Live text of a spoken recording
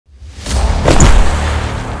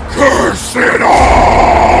Curse it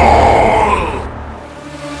all!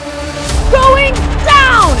 Going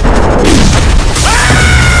down!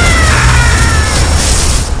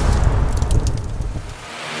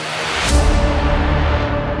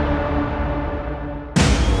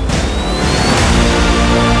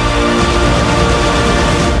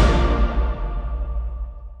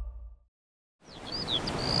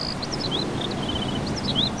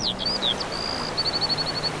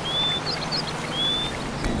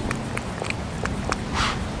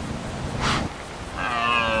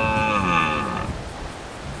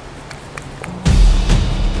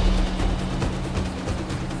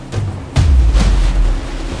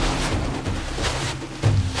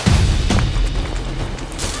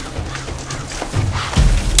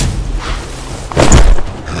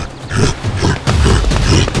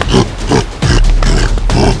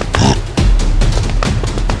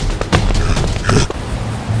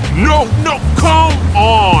 No, come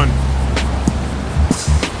on!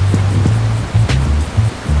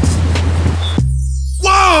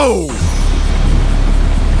 Whoa!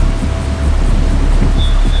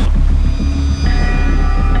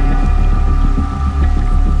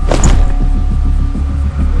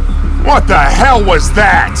 What the hell was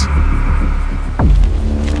that?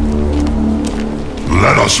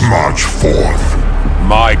 Let us march forth.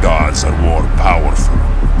 My gods are more powerful.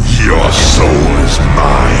 Your soul is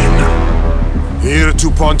mine. Here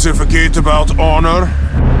to pontificate about honor?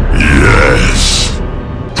 Yes.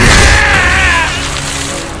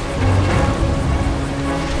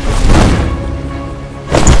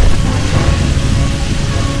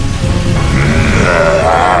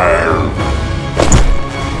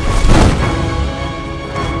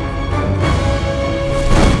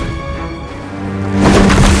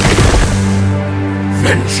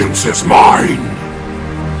 Vengeance is mine!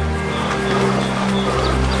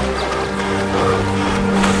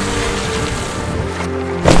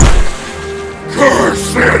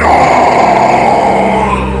 Curse it all!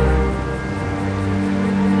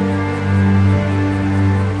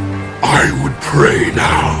 I would pray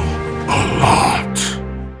now, a lot.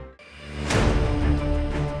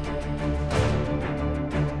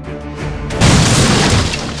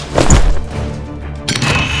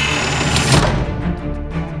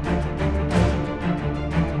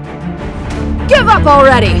 Give up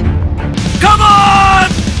already! Come on!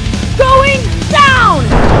 Going down!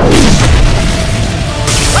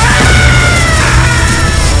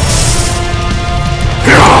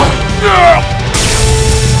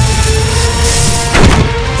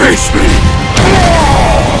 Face me!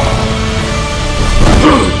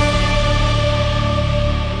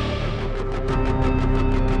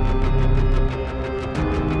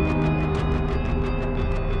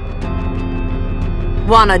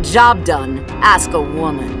 Want a job done? Ask a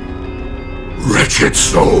woman. Wretched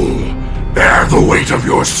soul, bear the weight of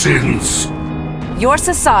your sins. Your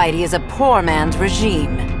society is a poor man's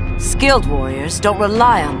regime. Skilled warriors don't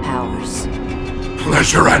rely on powers.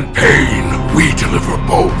 Pleasure and pain, we deliver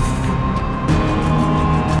both.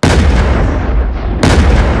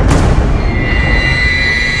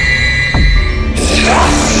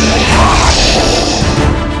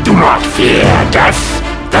 Do not fear death.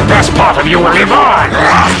 The best part of you will live on.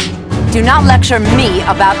 Do not lecture me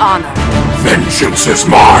about honor. Vengeance is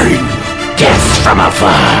mine. Death from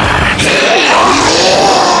afar.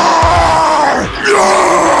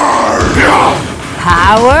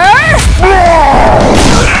 Power?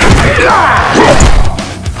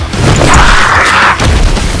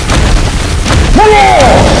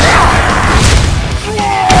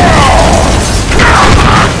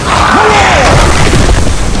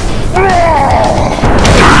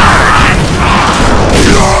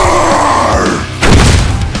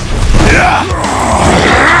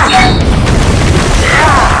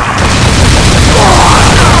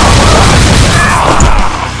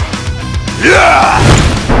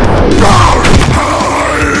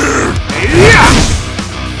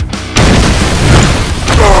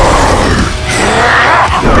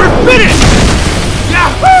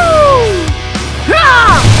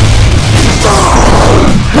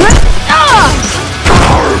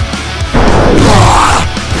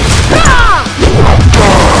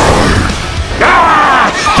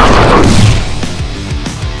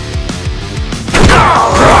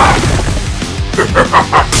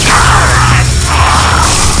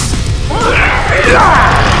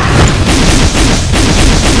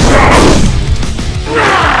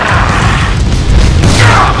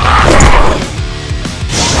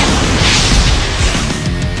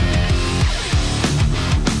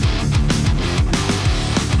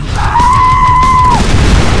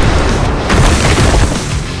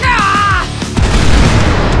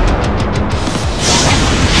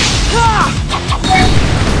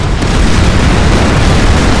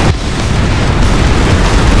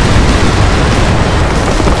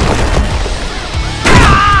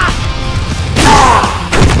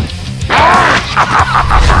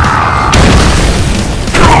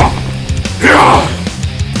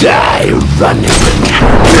 I run it.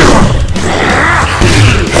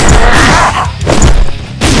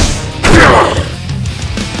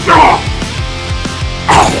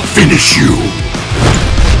 I'll finish you.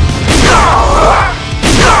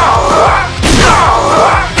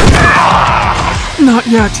 Not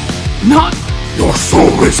yet. Not... Your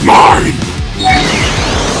soul is mine.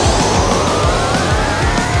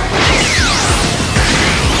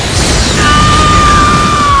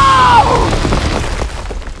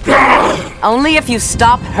 Only if you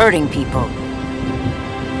stop hurting people.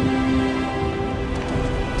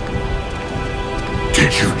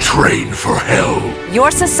 Did you train for hell? Your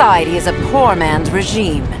society is a poor man's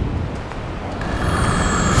regime.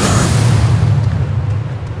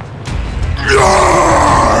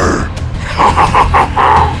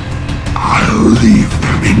 I'll leave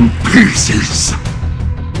them in pieces.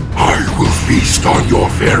 I will feast on your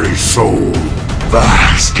very soul.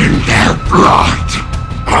 Bask in their blood.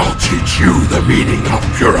 I'll teach you the meaning of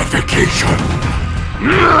purification.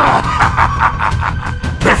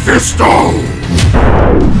 Mephisto!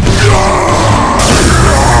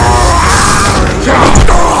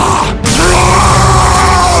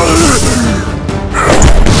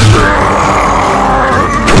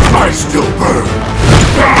 I still burn.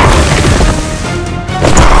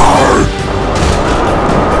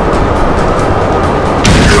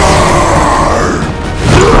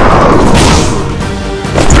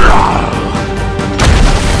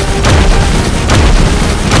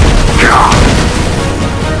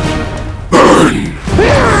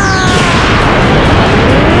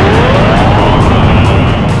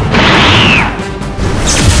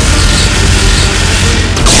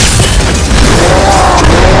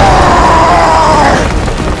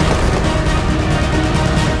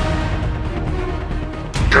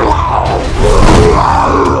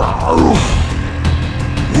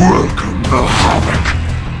 Welcome the havoc.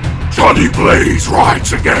 Johnny Blaze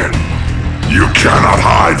rides again. You cannot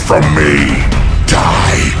hide from me.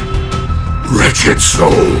 Die. Wretched soul,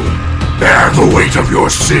 bear the weight of your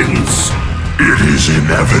sins. It is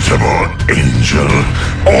inevitable, Angel.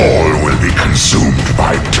 All will be consumed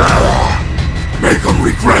by terror. Make them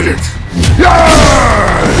regret it.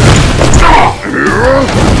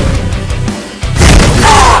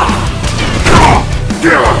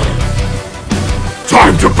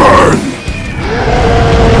 Time to burn!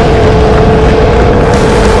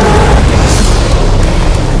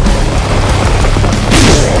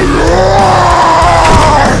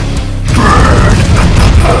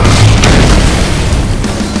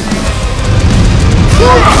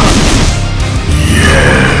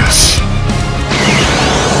 Yes!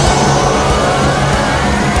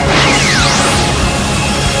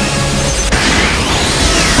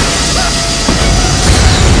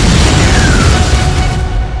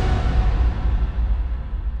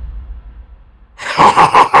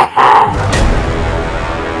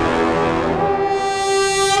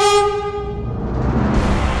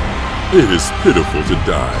 It is pitiful to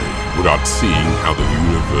die without seeing how the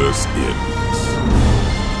universe ends.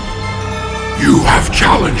 You have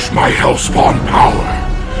challenged my Hellspawn power,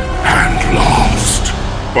 and lost.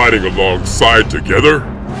 Fighting alongside together?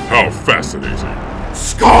 How fascinating.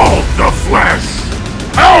 Scald the flesh!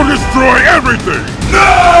 I'll destroy everything!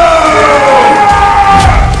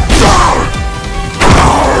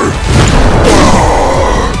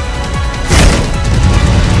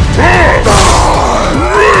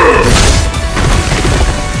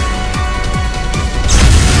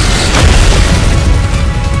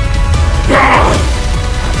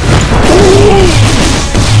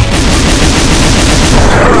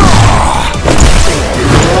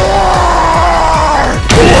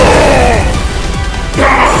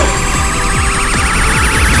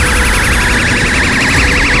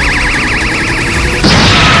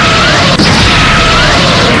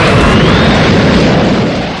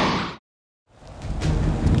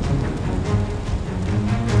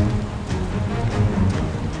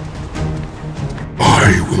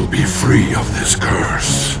 I will be free of this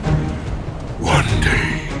curse. One day.